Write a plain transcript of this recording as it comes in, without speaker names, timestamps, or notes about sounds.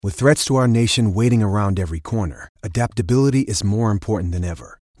With threats to our nation waiting around every corner, adaptability is more important than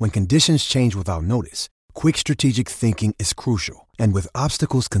ever. When conditions change without notice, quick strategic thinking is crucial. And with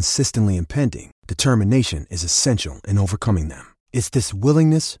obstacles consistently impending, determination is essential in overcoming them. It's this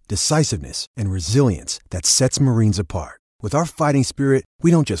willingness, decisiveness, and resilience that sets Marines apart. With our fighting spirit, we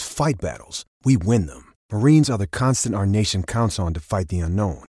don't just fight battles, we win them. Marines are the constant our nation counts on to fight the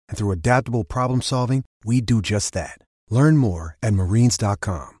unknown. And through adaptable problem solving, we do just that. Learn more at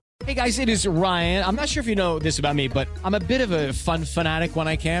marines.com. Hey guys, it is Ryan. I'm not sure if you know this about me, but I'm a bit of a fun fanatic when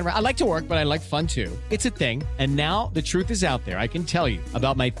I can. I like to work, but I like fun too. It's a thing. And now the truth is out there. I can tell you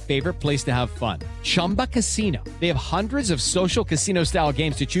about my favorite place to have fun. Chumba Casino. They have hundreds of social casino style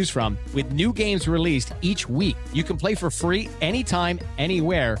games to choose from with new games released each week. You can play for free anytime,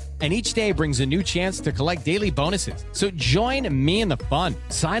 anywhere. And each day brings a new chance to collect daily bonuses. So join me in the fun.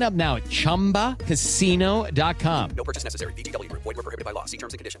 Sign up now at ChumbaCasino.com. No purchase necessary. VGW Group. Void where prohibited by law. See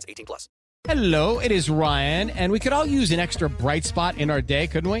terms and conditions. 18 plus. Hello, it is Ryan, and we could all use an extra bright spot in our day,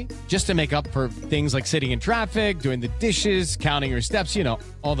 couldn't we? Just to make up for things like sitting in traffic, doing the dishes, counting your steps, you know,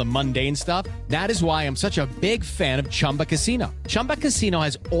 all the mundane stuff. That is why I'm such a big fan of Chumba Casino. Chumba Casino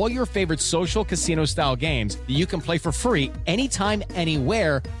has all your favorite social casino-style games that you can play for free anytime,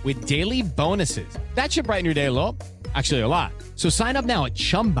 anywhere with daily bonuses. That should brighten your day a little. Actually, a lot. So sign up now at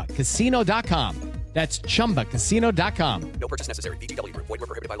ChumbaCasino.com. That's ChumbaCasino.com. No purchase necessary. VGW Group. Void where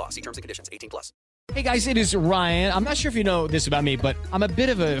prohibited by law. See terms and conditions. 18 plus. Hey guys, it is Ryan. I'm not sure if you know this about me, but I'm a bit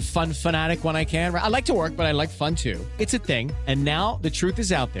of a fun fanatic when I can. I like to work, but I like fun too. It's a thing. And now the truth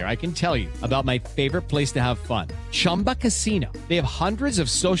is out there. I can tell you about my favorite place to have fun. Chumba Casino. They have hundreds of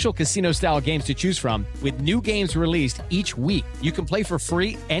social casino style games to choose from with new games released each week. You can play for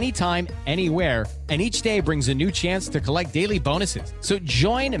free anytime, anywhere. And each day brings a new chance to collect daily bonuses. So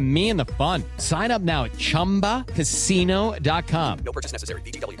join me in the fun. Sign up now at ChumbaCasino.com. No purchase necessary.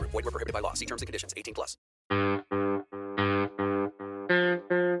 VGW Group. Void where prohibited by law. See terms and conditions. 18 plus.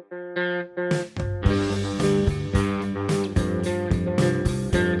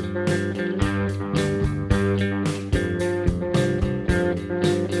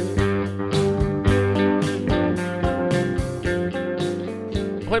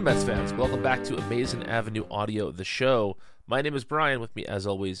 Ahoy, Mets fans. Welcome back to Amazing Avenue Audio, the show. My name is Brian. With me, as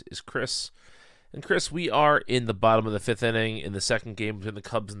always, is Chris. And Chris, we are in the bottom of the fifth inning in the second game between the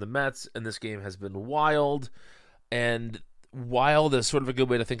Cubs and the Mets, and this game has been wild. And wild is sort of a good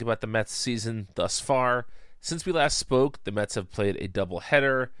way to think about the Mets season thus far. Since we last spoke, the Mets have played a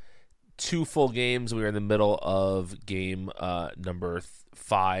doubleheader, 2 full games. We are in the middle of game number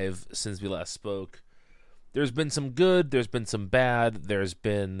 5 since we last spoke. There's been some good, there's been some bad, there's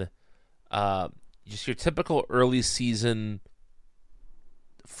been just your typical early season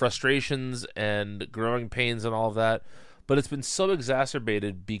frustrations and growing pains and all of that, but it's been so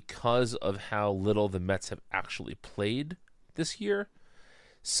exacerbated because of how little the Mets have actually played this year.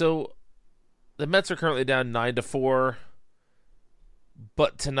 So the Mets are currently down 9-4,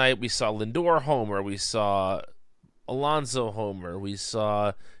 but tonight we saw Lindor homer, we saw Alonso homer, we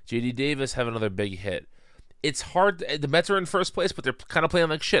saw J.D. Davis have another big hit. It's hard. The Mets are in first place, but they're kind of playing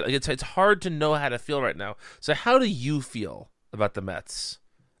like shit. Like it's hard to know how to feel right now. So how do you feel about the Mets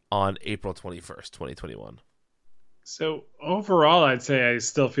on April 21st, 2021? So overall, I'd say I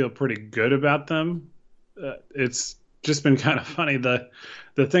still feel pretty good about them. It's just been kind of funny. The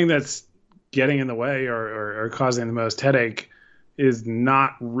thing that's getting in the way or causing the most headache is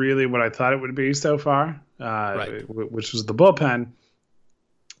not really what I thought it would be so far, right, which was the bullpen.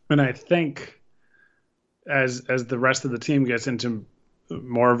 And I think as the rest of the team gets into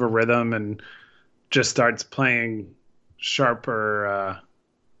more of a rhythm and just starts playing sharper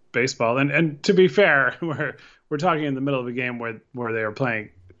baseball, and to be fair, we're talking in the middle of a game where they are playing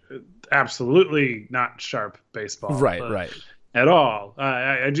absolutely not sharp baseball, right at all.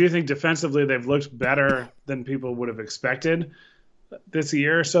 I do think defensively they've looked better than people would have expected this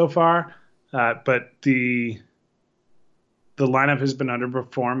year so far, but the lineup has been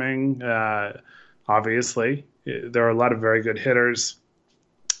underperforming. Obviously, there are a lot of very good hitters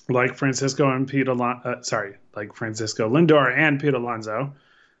like Francisco Lindor and Pete Alonso,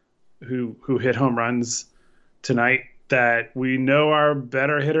 who hit home runs tonight that we know are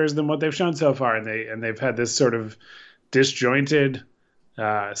better hitters than what they've shown so far, and they've had this sort of disjointed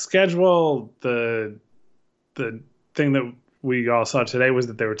schedule. The thing that we all saw today was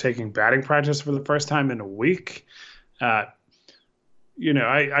that they were taking batting practice for the first time in a week. I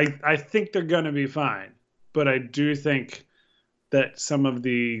think they're going to be fine, but I do think that some of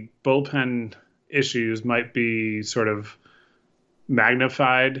the bullpen issues might be sort of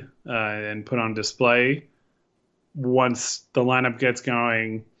magnified and put on display once the lineup gets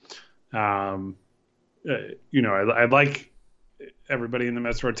going Um, I like everybody in the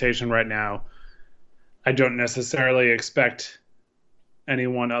Mets rotation right now. I don't necessarily expect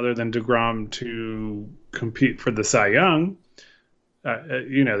anyone other than DeGrom to compete for the Cy Young.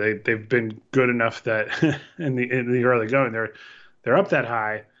 They've been good enough that in the early going they're up that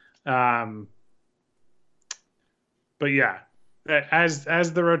high. But yeah, as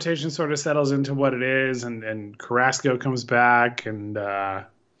the rotation sort of settles into what it is, and Carrasco comes back, and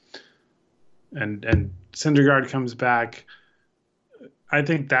Syndergaard comes back, I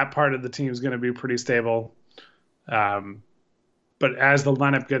think that part of the team is going to be pretty stable. But as the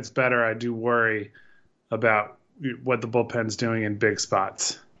lineup gets better, I do worry about what the bullpen's doing in big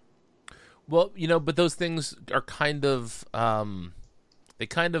spots. Well, but those things are kind of they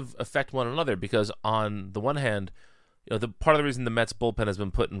kind of affect one another, because on the one hand, the part of the reason the Mets bullpen has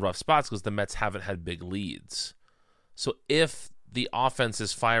been put in rough spots because the Mets haven't had big leads. So if the offense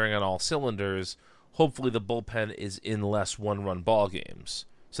is firing on all cylinders, hopefully the bullpen is in less one-run ball games.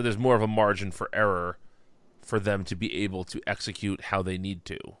 So there's more of a margin for error for them to be able to execute how they need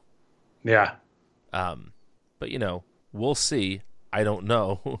to. Yeah. But we'll see. I don't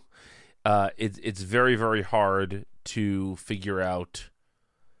know. It's very, very hard to figure out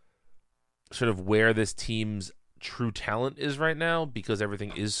sort of where this team's true talent is right now, because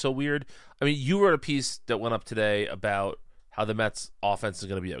everything is so weird. I mean, you wrote a piece that went up today about how the Mets offense is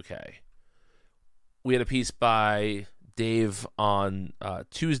going to be okay. We had a piece by Dave on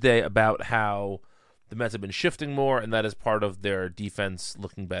Tuesday about how the Mets have been shifting more, and that is part of their defense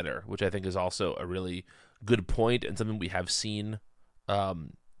looking better, which I think is also a really good point and something we have seen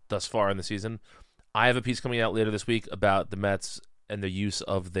thus far in the season. I have a piece coming out later this week about the Mets and the use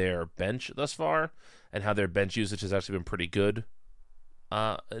of their bench thus far, and how their bench usage has actually been pretty good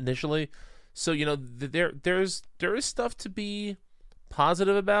initially. So, there is stuff to be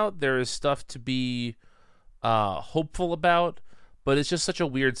positive about. There is stuff to be hopeful about, but it's just such a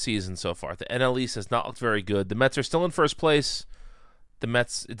weird season so far. The NL East has not looked very good. The Mets are still in first place. The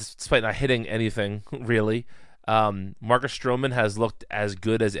Mets, despite not hitting anything, really. Marcus Stroman has looked as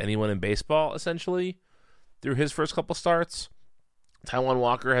good as anyone in baseball, essentially, through his first couple starts. Taijuan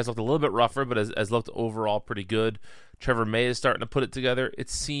Walker has looked a little bit rougher, but has looked overall pretty good. Trevor May is starting to put it together, it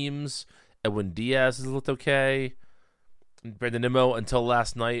seems. Edwin Diaz has looked okay. Brandon Nimmo, until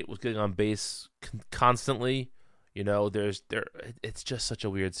last night, was getting on base constantly. It's just such a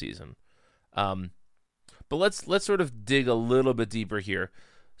weird season. But let's sort of dig a little bit deeper here.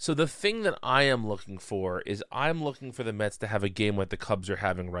 So the thing that I am looking for is I'm looking for the Mets to have a game like the Cubs are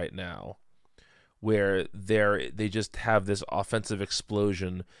having right now, where they just have this offensive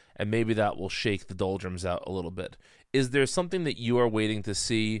explosion, and maybe that will shake the doldrums out a little bit. Is there something that you are waiting to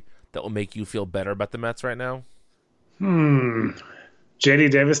see that will make you feel better about the Mets right now? JD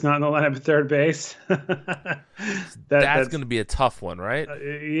Davis not in the lineup at third base. That's going to be a tough one, right?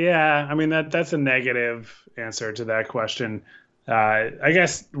 Yeah, I mean that's a negative answer to that question. I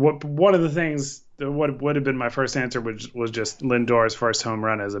guess one of the things what would have been my first answer was just Lindor's first home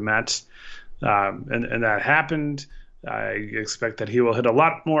run as a Met. And that happened. I expect that he will hit a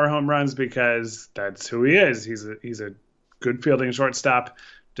lot more home runs because that's who he is. He's a good fielding shortstop,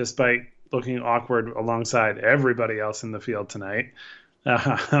 despite looking awkward alongside everybody else in the field tonight.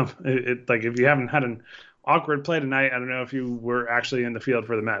 Like if you haven't had an awkward play tonight, I don't know if you were actually in the field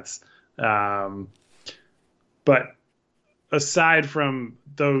for the Mets. But aside from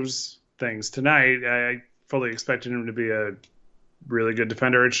those things tonight, I fully expected him to be a really good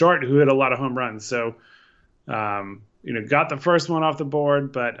defender at short who hit a lot of home runs. So, got the first one off the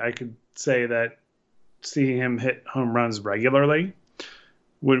board, but I could say that seeing him hit home runs regularly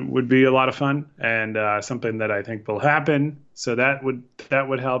would be a lot of fun, and something that I think will happen. So that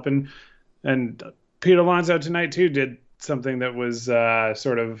would help. And Pete Alonso tonight too did something that was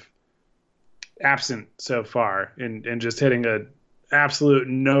sort of absent so far in just hitting a absolute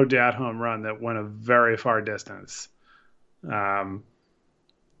no doubt home run that went a very far distance. So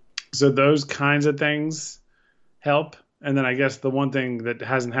those kinds of things help. And then I guess the one thing that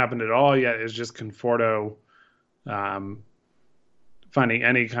hasn't happened at all yet is just Conforto finding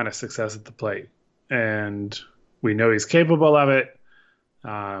any kind of success at the plate. And we know he's capable of it.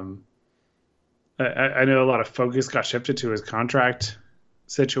 I know a lot of focus got shifted to his contract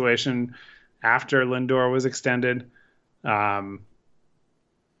situation after Lindor was extended. But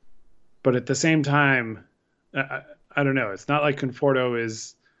at the same time, I don't know. It's not like Conforto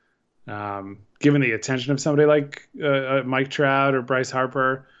is given the attention of somebody like Mike Trout or Bryce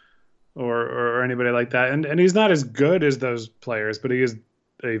Harper or anybody like that. And he's not as good as those players, but he is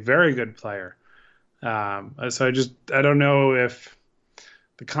a very good player. So I don't know if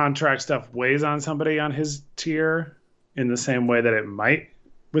the contract stuff weighs on somebody on his tier in the same way that it might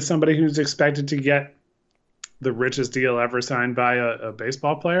with somebody who's expected to get the richest deal ever signed by a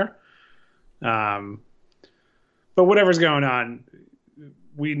baseball player. But whatever's going on,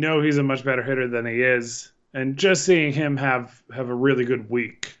 we know he's a much better hitter than he is. And just seeing him have a really good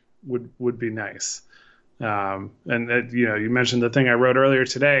week would be nice. You mentioned the thing I wrote earlier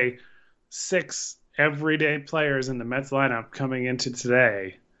today, 6 everyday players in the Mets lineup coming into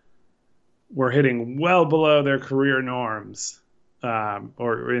today were hitting well below their career norms,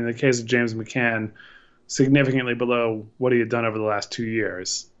 or in the case of James McCann, significantly below what he had done over the last 2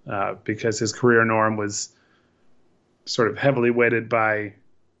 years, because his career norm was sort of heavily weighted by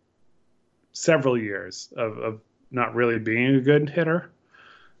several years of not really being a good hitter.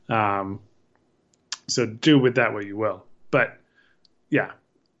 So do with that what you will. But yeah,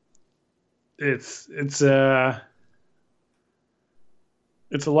 it's a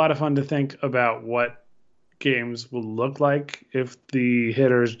lot of fun to think about what games will look like if the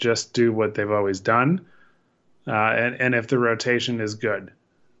hitters just do what they've always done, and if the rotation is good,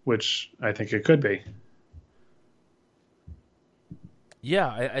 which I think it could be. Yeah,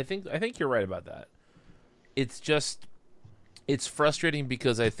 I think you're right about that. It's frustrating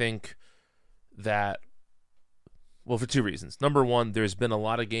because I think that, well, for 2 reasons. Number one, there's been a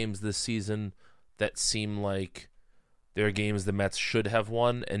lot of games this season that seem like they're games the Mets should have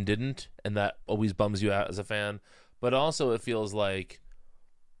won and didn't, and that always bums you out as a fan. But also it feels like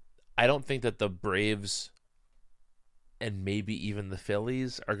I don't think that the Braves and maybe even the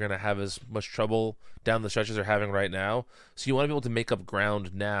Phillies are going to have as much trouble down the stretch as they're having right now. So you want to be able to make up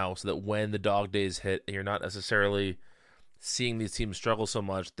ground now so that when the dog days hit and you're not necessarily seeing these teams struggle so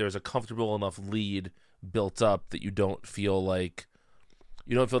much, there's a comfortable enough lead built up that you don't feel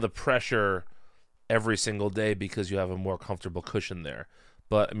the pressure every single day because you have a more comfortable cushion there.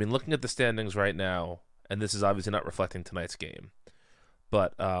 But I mean, looking at the standings right now, and this is obviously not reflecting tonight's game,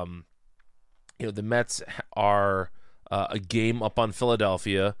 but the Mets are a game up on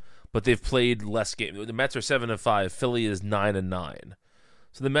Philadelphia, but they've played less games. The Mets are 7-5. Philly is 9-9.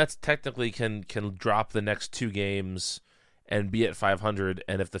 So the Mets technically can drop the next 2 games and be at 500,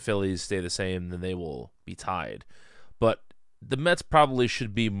 and if the Phillies stay the same, then they will be tied. But the Mets probably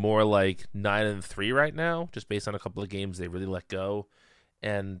should be more like 9-3 right now, just based on a couple of games they really let go.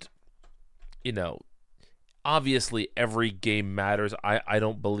 And, obviously every game matters. I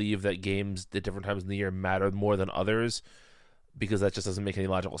don't believe that games at different times in the year matter more than others, because that just doesn't make any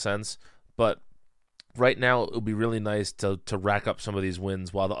logical sense. But right now it would be really nice to rack up some of these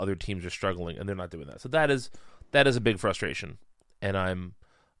wins while the other teams are struggling, and they're not doing that. So that is a big frustration, and I'm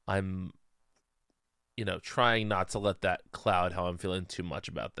trying not to let that cloud how I'm feeling too much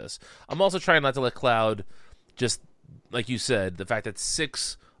about this. I'm also trying not to let cloud, just like you said, the fact that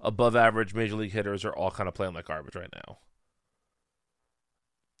 6 above average major league hitters are all kind of playing like garbage right now.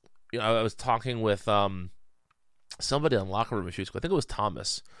 I was talking with somebody on Locker Room Issues, I think it was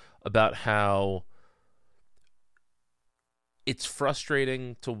Thomas, about how it's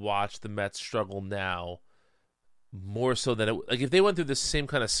frustrating to watch the Mets struggle now more so than if they went through this same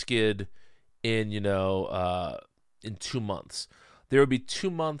kind of skid in 2 months, there would be 2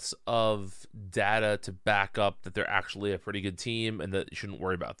 months of data to back up that they're actually a pretty good team and that you shouldn't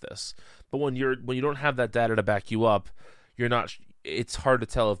worry about this. But when you don't have that data to back you up, it's hard to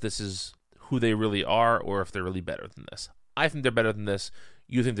tell if this is who they really are or if they're really better than this. I think they're better than this.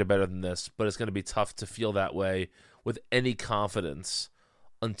 You think they're better than this, but it's going to be tough to feel that way with any confidence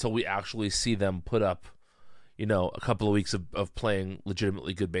until we actually see them put up, a couple of weeks of playing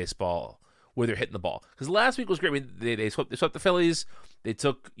legitimately good baseball where they're hitting the ball. Because last week was great. I mean, they swept the Phillies. They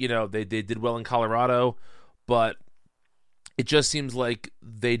took, they did well in Colorado, but it just seems like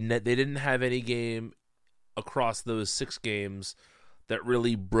they didn't have any game across those 6 games that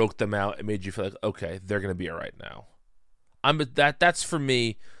really broke them out and made you feel like, okay, they're going to be all right now. That's for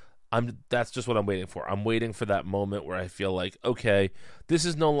me. That's just what I'm waiting for. I'm waiting for that moment where I feel like, okay, this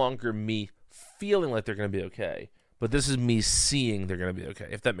is no longer me feeling like they're going to be okay, but this is me seeing they're going to be okay,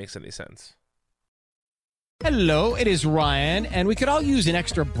 if that makes any sense. Hello, it is Ryan, and we could all use an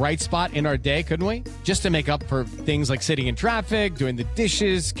extra bright spot in our day, couldn't we? Just to make up for things like sitting in traffic, doing the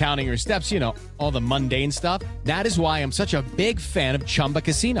dishes, counting your steps, all the mundane stuff. That is why I'm such a big fan of Chumba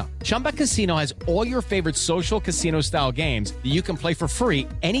Casino. Chumba Casino has all your favorite social casino-style games that you can play for free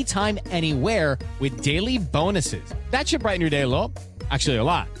anytime, anywhere with daily bonuses. That should brighten your day a little. Actually, a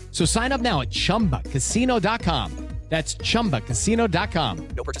lot. So sign up now at ChumbaCasino.com. That's ChumbaCasino.com.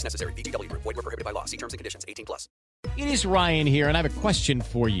 No purchase necessary. VGW Group. Void where prohibited by law. See terms and conditions. 18+. It is Ryan here, and I have a question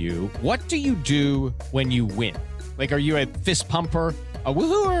for you. What do you do when you win? Like, are you a fist pumper? A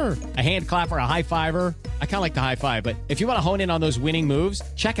woohooer, a hand clapper, a high fiver. I kind of like the high five, but if you want to hone in on those winning moves,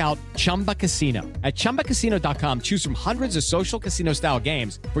 check out Chumba Casino. At ChumbaCasino.com, choose from hundreds of social casino style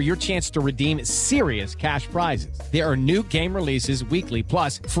games for your chance to redeem serious cash prizes. There are new game releases weekly,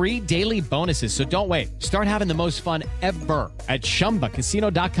 plus free daily bonuses. So don't wait. Start having the most fun ever at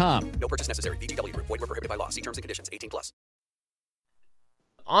ChumbaCasino.com. No purchase necessary. VGW Group. Void where prohibited by law. See terms and conditions. 18 plus.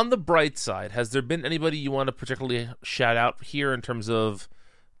 On the bright side, has there been anybody you want to particularly shout out here in terms of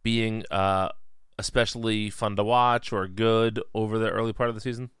being especially fun to watch or good over the early part of the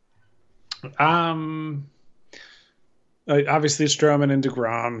season? Obviously Stroman and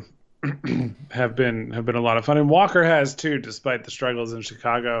DeGrom have been a lot of fun, and Walker has too, despite the struggles in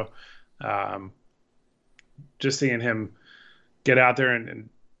Chicago. Just seeing him get out there and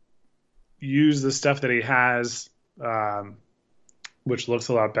use the stuff that he has, which looks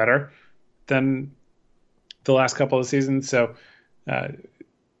a lot better than the last couple of seasons. So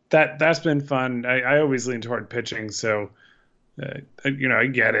that's been fun. I always lean toward pitching, so I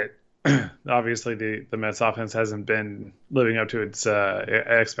get it. Obviously, the Mets offense hasn't been living up to its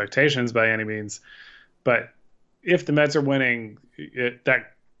expectations by any means, but if the Mets are winning,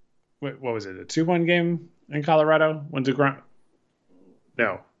 what was it, a 2-1 game in Colorado when DeGrom?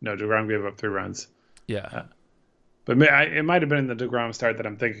 No, DeGrom gave up 3 runs. Yeah. But it might have been the DeGrom start that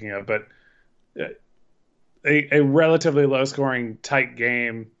I'm thinking of, but a relatively low-scoring, tight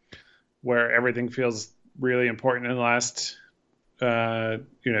game where everything feels really important in the last 2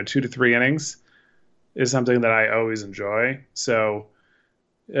 to 3 innings is something that I always enjoy. So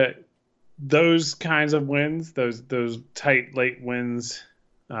those kinds of wins, those tight late wins,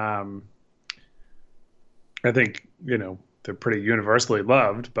 I think they're pretty universally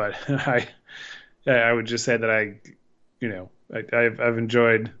loved. But I would just say that I've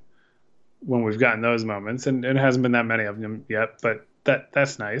enjoyed when we've gotten those moments, and it hasn't been that many of them yet, but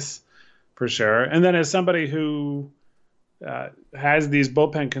that's nice for sure. And then as somebody who has these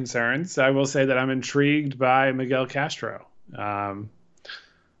bullpen concerns, I will say that I'm intrigued by Miguel Castro.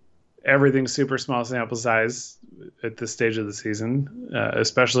 Everything's super small sample size at this stage of the season,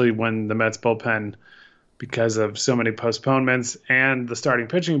 especially when the Mets bullpen, because of so many postponements and the starting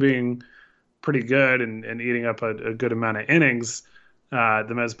pitching being pretty good and eating up a good amount of innings, the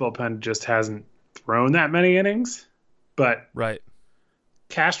Mets bullpen just hasn't thrown that many innings. But right,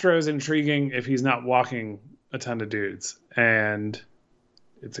 Castro's intriguing if he's not walking a ton of dudes, and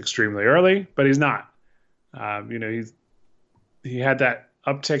it's extremely early, but he's not. He had that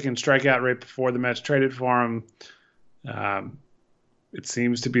uptick in strikeout rate before the Mets traded for him. It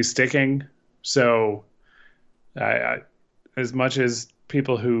seems to be sticking. So, as much as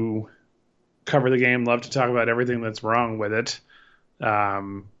people who cover the game love to talk about everything that's wrong with it, I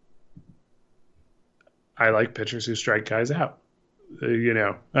like pitchers who strike guys out.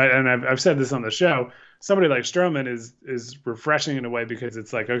 And I've said this on the show. Somebody like Stroman is refreshing in a way because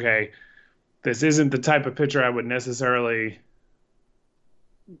it's like, okay, this isn't the type of pitcher I would necessarily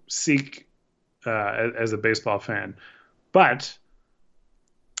seek as a baseball fan, but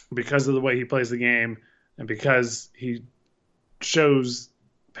because of the way he plays the game and because he shows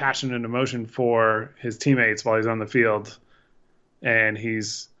passion and emotion for his teammates while he's on the field, and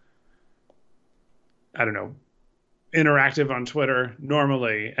he's, interactive on Twitter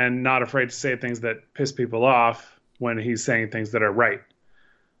normally and not afraid to say things that piss people off when he's saying things that are right.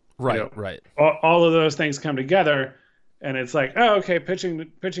 Right. All of those things come together, and it's like, oh, okay, pitching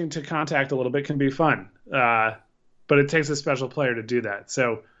to contact a little bit can be fun. But it takes a special player to do that.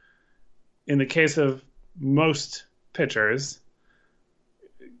 So in the case of most pitchers,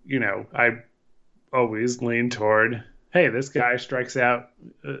 I always lean toward, hey, this guy strikes out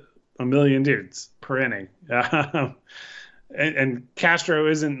a million dudes per inning. And Castro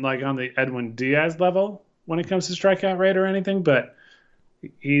isn't like on the Edwin Diaz level when it comes to strikeout rate or anything, but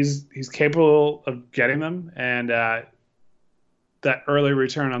he's capable of getting them. And that early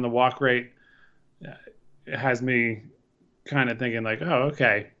return on the walk rate has me kind of thinking like, oh,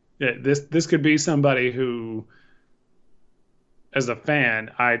 okay, this could be somebody who, as a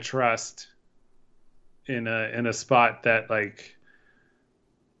fan, I trust in a spot that like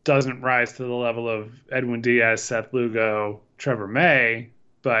doesn't rise to the level of Edwin Diaz, Seth Lugo, Trevor May,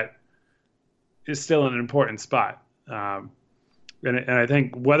 but is still an important spot. And I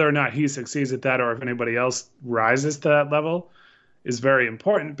think whether or not he succeeds at that, or if anybody else rises to that level, is very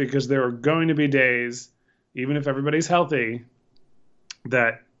important, because there are going to be days, even if everybody's healthy,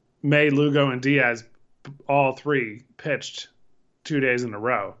 that May, Lugo, and Diaz, all three pitched 2 days in a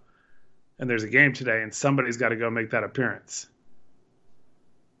row. And there's a game today, and somebody's got to go make that appearance.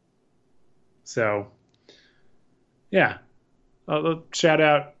 So, yeah, shout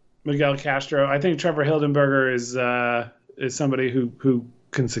out Miguel Castro. I think Trevor Hildenberger is somebody who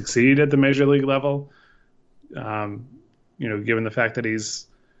can succeed at the major league level. Given the fact that he's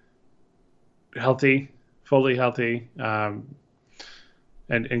healthy, fully healthy, and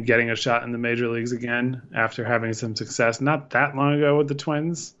getting a shot in the major leagues again after having some success not that long ago with the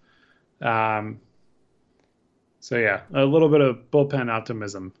Twins. So yeah, a little bit of bullpen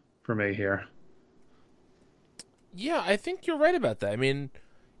optimism for me here. Yeah, I think you're right about that. I mean,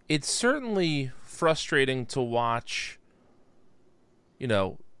 it's certainly frustrating to watch,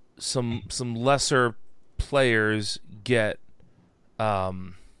 some lesser players get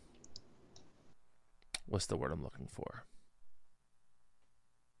what's the word I'm looking for?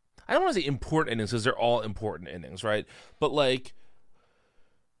 I don't want to say important innings because they're all important innings, right? But like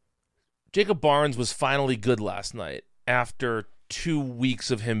Jacob Barnes was finally good last night after 2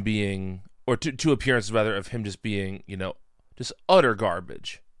 weeks of him being, or two appearances rather, of him just being, just utter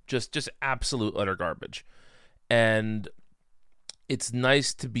garbage, just absolute utter garbage. And it's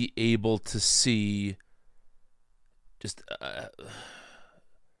nice to be able to see just,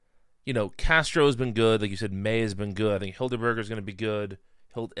 Castro has been good. Like you said, May has been good. I think Hildenberger is going to be good.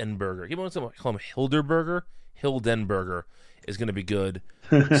 Hildenberger. He wants to call him Hilderberger. Hildenberger is going to be good.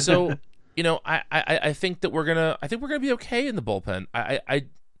 So, I think that we're gonna be okay in the bullpen.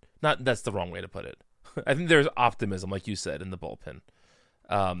 Not that's the wrong way to put it. I think there's optimism, like you said, in the bullpen.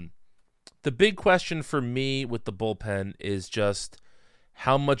 The big question for me with the bullpen is just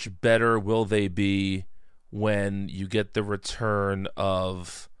how much better will they be when you get the return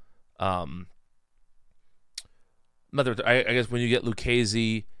of, I guess when you get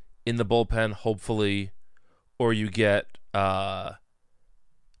Lucchesi in the bullpen, hopefully, or you get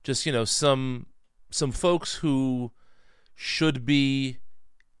just some folks who should be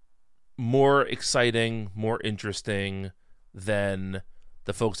more exciting, more interesting than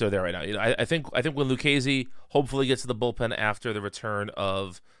the folks that are there right now. I think when Lucchesi hopefully gets to the bullpen after the return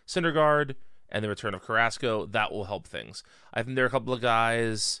of Syndergaard and the return of Carrasco, that will help things. I think there are a couple of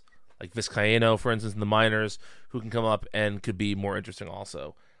guys like Vizcaino, for instance, in the minors, who can come up and could be more interesting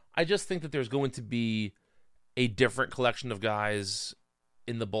also. I just think that there's going to be a different collection of guys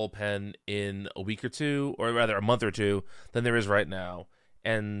in the bullpen in a week or two, or rather a month or two, than there is right now.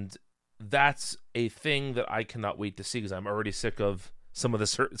 And that's a thing that I cannot wait to see, because I'm already sick of some of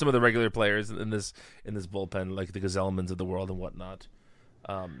the regular players in this bullpen, like the Gazelmans of the world and whatnot.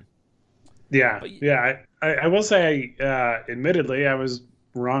 I will say, admittedly, I was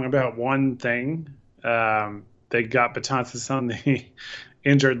wrong about one thing. They got Betances on the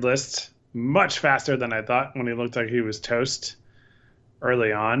injured list much faster than I thought when he looked like he was toast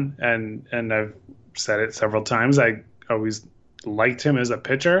early on, and I've said it several times. I always liked him as a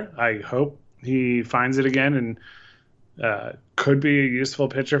pitcher. I hope he finds it again and could be a useful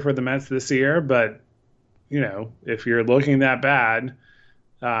pitcher for the Mets this year. But if you're looking that bad,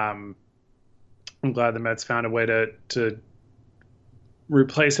 I'm glad the Mets found a way to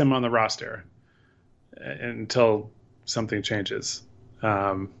replace him on the roster until something changes.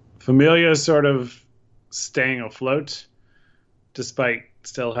 Familia is sort of staying afloat, despite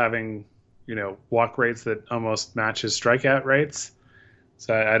still having, walk rates that almost match his strikeout rates.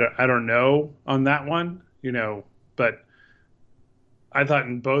 So I don't know on that one, but I thought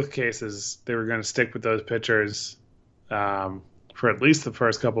in both cases they were going to stick with those pitchers for at least the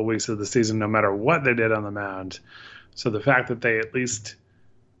first couple of weeks of the season, no matter what they did on the mound. So the fact that they at least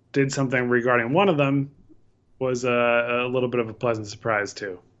did something regarding one of them was a little bit of a pleasant surprise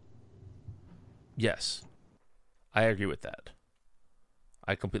too. Yes, I agree with that.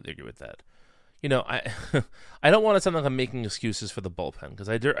 I completely agree with that. I don't want to sound like I'm making excuses for the bullpen, because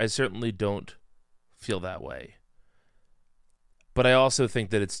I certainly don't feel that way. But I also think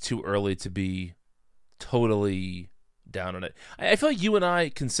that it's too early to be totally down on it. I feel like you and I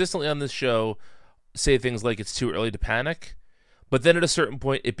consistently on this show say things like it's too early to panic, but then at a certain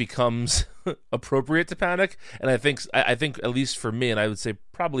point it becomes appropriate to panic. And I think at least for me, and I would say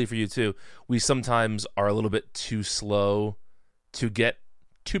probably for you too, we sometimes are a little bit too slow to get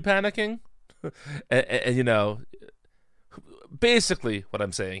to panicking. and basically what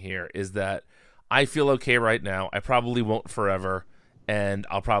I'm saying here is that I feel okay right now. I probably won't forever, and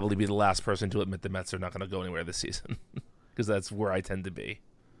I'll probably be the last person to admit the Mets are not going to go anywhere this season, because that's where I tend to be.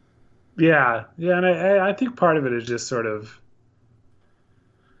 Yeah, and I think part of it is just sort of,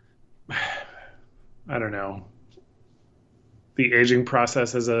 I don't know, the aging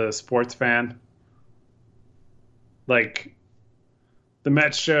process as a sports fan. Like, the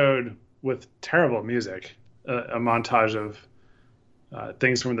Mets showed, with terrible music, a montage of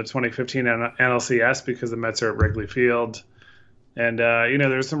things from the 2015 NLCS, because the Mets are at Wrigley Field. And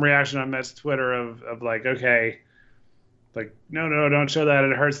there's some reaction on Mets Twitter of like, okay, like no, don't show that,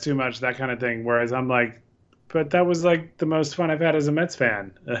 it hurts too much, that kind of thing. Whereas I'm like, but that was like the most fun I've had as a Mets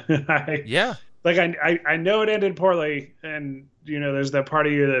fan. Yeah. I know it ended poorly, and there's that part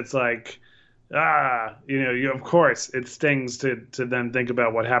of you that's like, you of course it stings to then think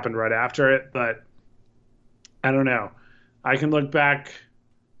about what happened right after it, but I don't know. I can look back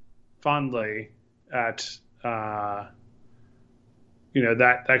fondly at that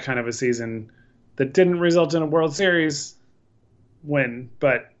kind of a season that didn't result in a World Series win,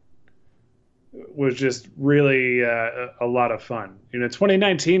 but was just really a lot of fun.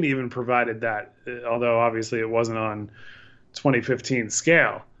 2019 even provided that, although obviously it wasn't on 2015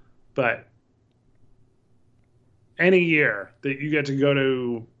 scale. But any year that you get to go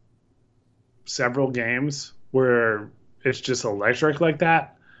to several games where it's just electric like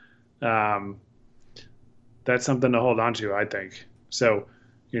that, that's something to hold on to, I think. So,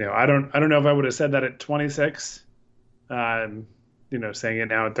 I don't know if I would have said that at 26, saying it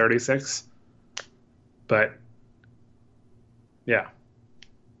now at 36. But yeah.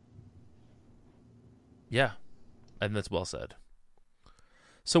 Yeah. And that's well said.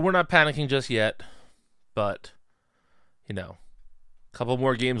 So we're not panicking just yet, but a couple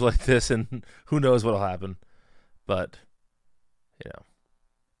more games like this and who knows what'll happen. But I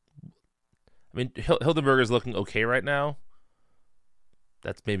mean, Hildenberger's looking okay right now.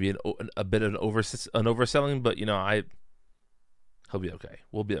 That's maybe a bit of an overselling, but he'll be okay.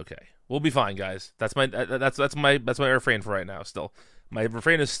 We'll be okay. We'll be fine, guys. That's my refrain for right now. Still, my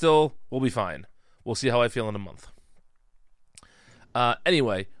refrain is still we'll be fine. We'll see how I feel in a month.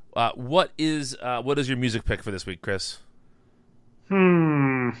 Anyway, what is your music pick for this week, Chris?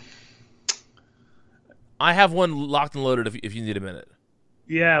 I have one locked and loaded. If you need a minute.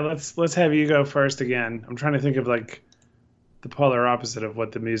 Yeah, let's have you go first again. I'm trying to think of like the polar opposite of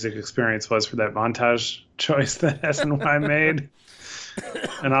what the music experience was for that montage choice that SNY made.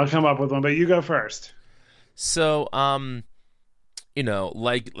 And I'll come up with one, but you go first. So,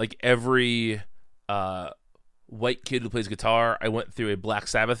 like every white kid who plays guitar, I went through a Black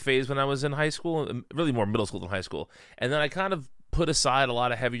Sabbath phase when I was in high school, really more middle school than high school. And then I kind of put aside a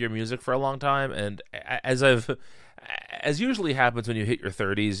lot of heavier music for a long time. And as usually happens when you hit your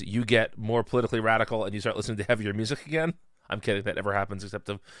 30s, you get more politically radical and you start listening to heavier music again. I'm kidding, that never happens except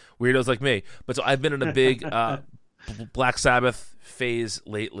to weirdos like me. But so I've been in a big Black Sabbath phase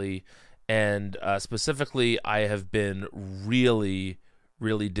lately, and specifically I have been really,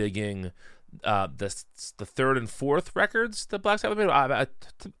 really digging the third and fourth records that Black Sabbath made. I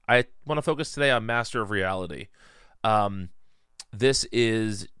want to focus today on Master of Reality. This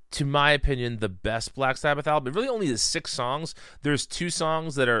is, to my opinion, the best Black Sabbath album. It really only is 6 songs. There's 2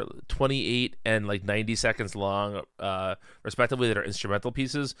 songs that are 28 and like 90 seconds long, respectively, that are instrumental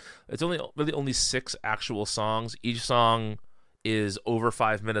pieces. It's only 6 actual songs. Each song is over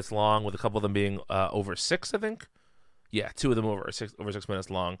 5 minutes long, with a couple of them being over 6, I think. Yeah, 2 of them over 6 minutes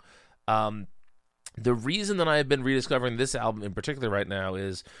long. The reason that I've been rediscovering this album in particular right now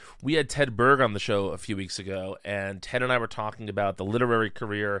is we had Ted Berg on the show a few weeks ago, and Ted and I were talking about the literary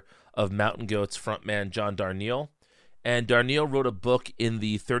career of Mountain Goats frontman John Darnielle. And Darnielle wrote a book in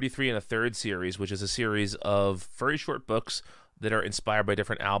the 33 and a Third series, which is a series of very short books that are inspired by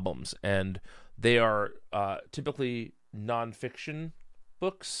different albums. And they are typically nonfiction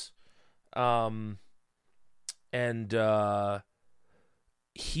books.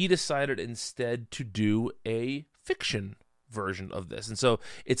 He decided instead to do a fiction version of this. And so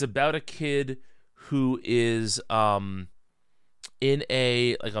it's about a kid who is in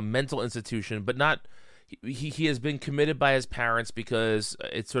a mental institution, but not he has been committed by his parents because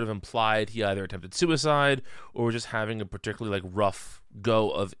it's sort of implied he either attempted suicide or was just having a particularly rough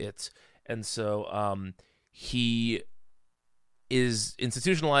go of it. And so he is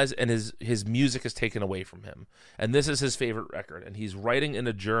institutionalized, and his music is taken away from him. And this is his favorite record, and he's writing in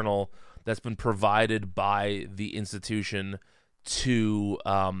a journal that's been provided by the institution to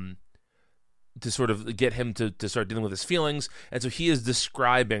sort of get him to start dealing with his feelings. And so he is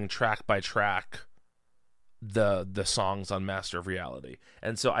describing track by track the songs on Master of Reality.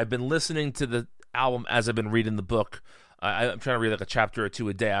 And so I've been listening to the album as I've been reading the book. I'm trying to read a chapter or 2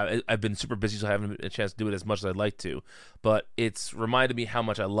 a day. I've been super busy, so I haven't had a chance to do it as much as I'd like to. But it's reminded me how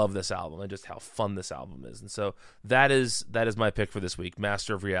much I love this album and just how fun this album is. And so that is my pick for this week,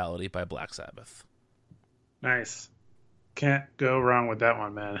 Master of Reality by Black Sabbath. Nice. Can't go wrong with that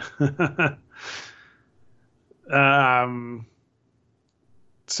one, man.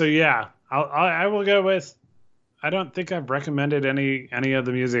 So yeah, I will go with. I don't think I've recommended any of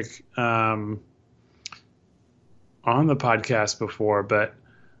the music on the podcast before, but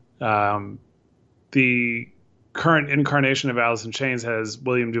the current incarnation of Alice in Chains has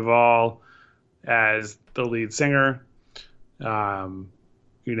William Duvall as the lead singer.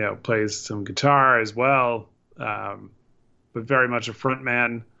 Plays some guitar as well, but very much a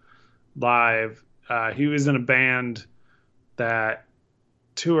frontman live. He was in a band that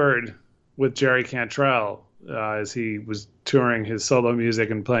toured with Jerry Cantrell as he was touring his solo music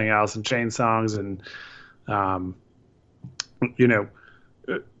and playing Alice in Chains songs and,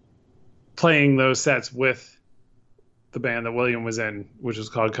 playing those sets with the band that William was in, which was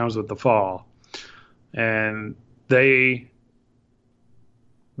called Comes With the Fall. And they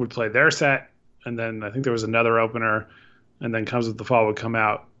would play their set, and then I think there was another opener, and then Comes With the Fall would come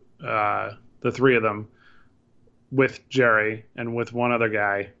out, the three of them, with Jerry and with one other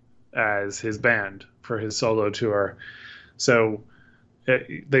guy as his band for his solo tour. So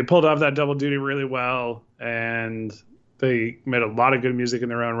they pulled off that double duty really well, and they made a lot of good music in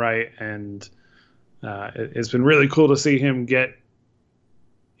their own right, and it's been really cool to see him get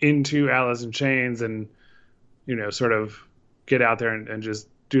into Alice in Chains and, sort of get out there and just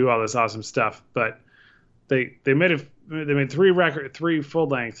do all this awesome stuff. But they made three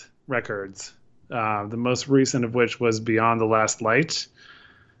full-length records, the most recent of which was Beyond the Last Light.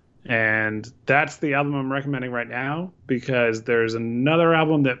 And that's the album I'm recommending right now, because there's another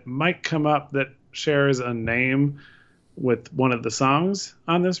album that might come up that shares a name with one of the songs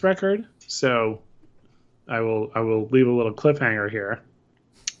on this record. So I will leave a little cliffhanger here.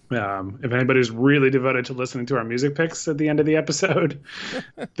 If anybody's really devoted to listening to our music picks at the end of the episode,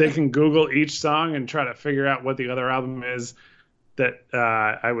 they can Google each song and try to figure out what the other album is that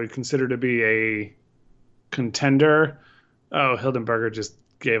I would consider to be a contender. Oh, Hildenberger just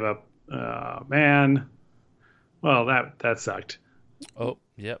gave up. Man. Well, that sucked. Oh,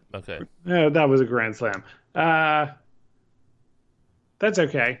 yep. Okay. Yeah, that was a grand slam. That's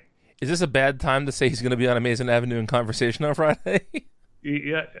okay. Is this a bad time to say he's going to be on Amazing Avenue in conversation on Friday?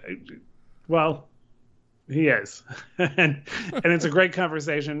 Yeah. Well, he is. and it's a great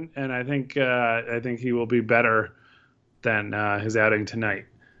conversation, and I think he will be better than his outing tonight.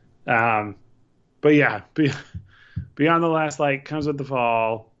 But yeah, Beyond the Last Light, Comes With the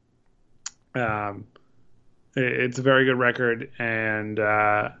Fall. It's a very good record, and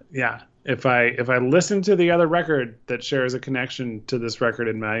if I listen to the other record that shares a connection to this record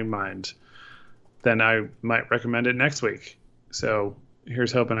in my mind, then I might recommend it next week. So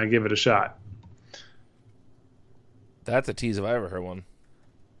here's hoping I give it a shot. That's a tease if I ever heard one.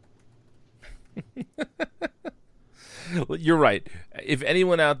 Well, you're right. If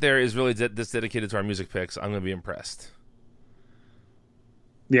anyone out there is really this dedicated to our music picks, I'm going to be impressed.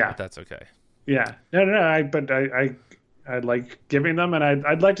 Yeah. But that's okay. Yeah. No. I like giving them, and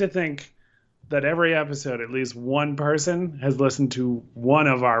I'd like to think that every episode, at least one person has listened to one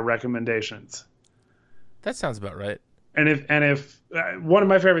of our recommendations. That sounds about right. And if one of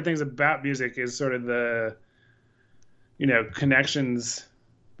my favorite things about music is sort of the, connections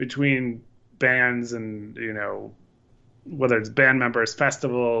between bands and, whether it's band members,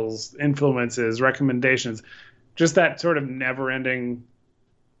 festivals, influences, recommendations, just that sort of never-ending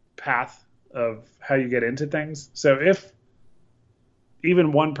path of how you get into things. So if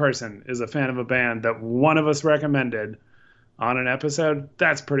even one person is a fan of a band that one of us recommended on an episode,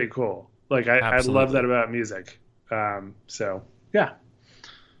 that's pretty cool. Like I love that about music. So yeah.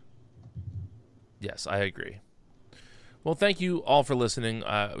 Yes, I agree. Well, thank you all for listening.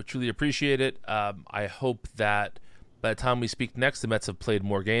 We truly appreciate it. I hope that by the time we speak next, the Mets have played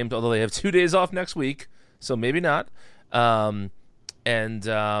more games, although they have 2 days off next week, so maybe not. We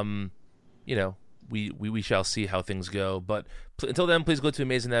shall see how things go. But until then, please go to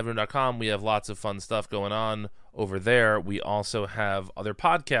AmazingAvenue.com. We have lots of fun stuff going on over there. We also have other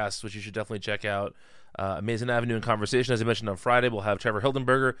podcasts, which you should definitely check out. Amazing Avenue in Conversation, as I mentioned on Friday, we'll have Trevor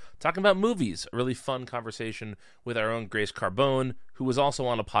Hildenberger talking about movies. A really fun conversation with our own Grace Carbone, who was also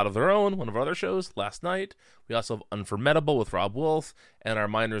on A Pod of Their Own, one of our other shows, last night. We also have Unformidable with Rob Wolf, and our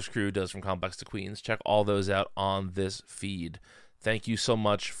Miners crew does From Complex to Queens. Check all those out on this feed. Thank you so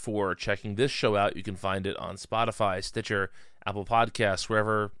much for checking this show out. You can find it on Spotify, Stitcher, Apple Podcasts,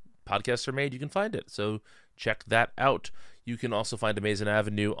 wherever podcasts are made, you can find it. So check that out. You can also find Amazing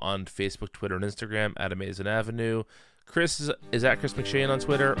Avenue on Facebook, Twitter, and Instagram at Amazing Avenue. Chris is at Chris McShane on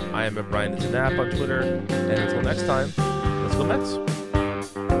Twitter. I am at Brian Zanap on Twitter. And until next time, let's go Mets.